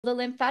The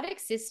lymphatic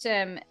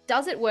system,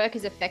 does it work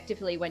as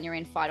effectively when you're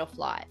in fight or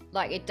flight?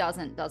 Like, it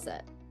doesn't, does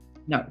it?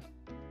 No.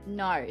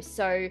 No.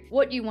 So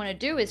what you want to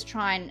do is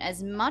try and,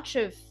 as much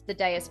of the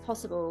day as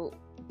possible,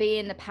 be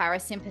in the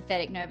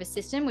parasympathetic nervous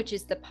system, which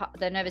is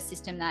the nervous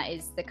system that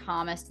is the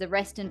calmest, the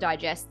rest and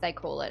digest, they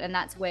call it. And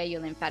that's where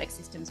your lymphatic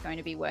system is going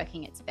to be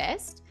working its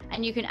best.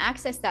 And you can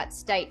access that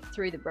state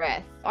through the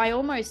breath. I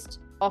almost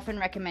often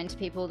recommend to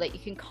people that you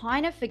can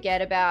kind of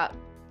forget about,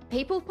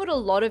 people put a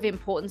lot of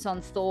importance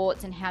on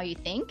thoughts and how you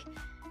think.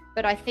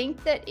 But I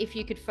think that if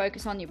you could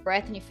focus on your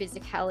breath and your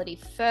physicality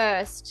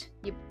first,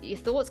 your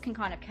thoughts can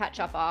kind of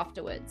catch up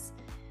afterwards.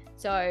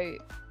 So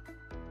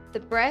the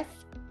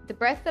breath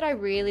that I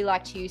really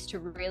like to use to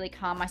really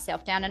calm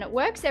myself down, and it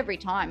works every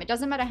time. It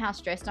doesn't matter how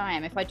stressed I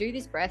am. If I do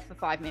this breath for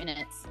 5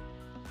 minutes,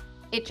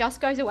 it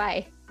just goes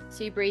away.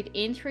 So you breathe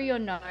in through your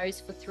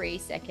nose for 3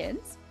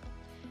 seconds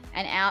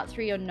and out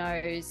through your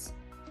nose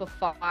for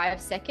 5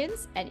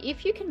 seconds. And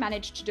if you can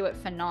manage to do it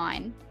for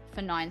 9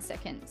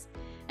 seconds,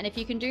 and if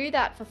you can do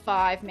that for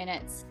 5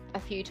 minutes a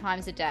few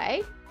times a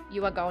day,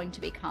 you are going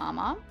to be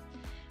calmer.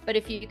 But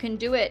if you can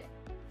do it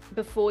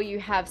before you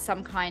have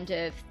some kind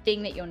of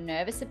thing that you're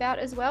nervous about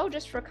as well,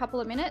 just for a couple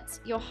of minutes,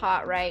 your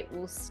heart rate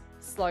will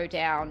slow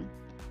down.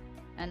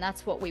 And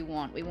that's what we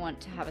want. We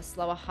want to have a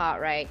slower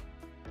heart rate.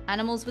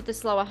 Animals with the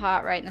slower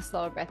heart rate and the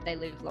slower breath, they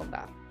live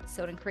longer.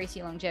 So it increases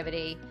your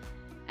longevity.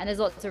 And there's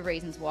lots of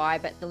reasons why,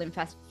 but the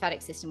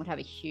lymphatic system would have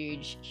a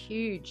huge,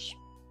 huge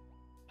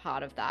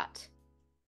part of that.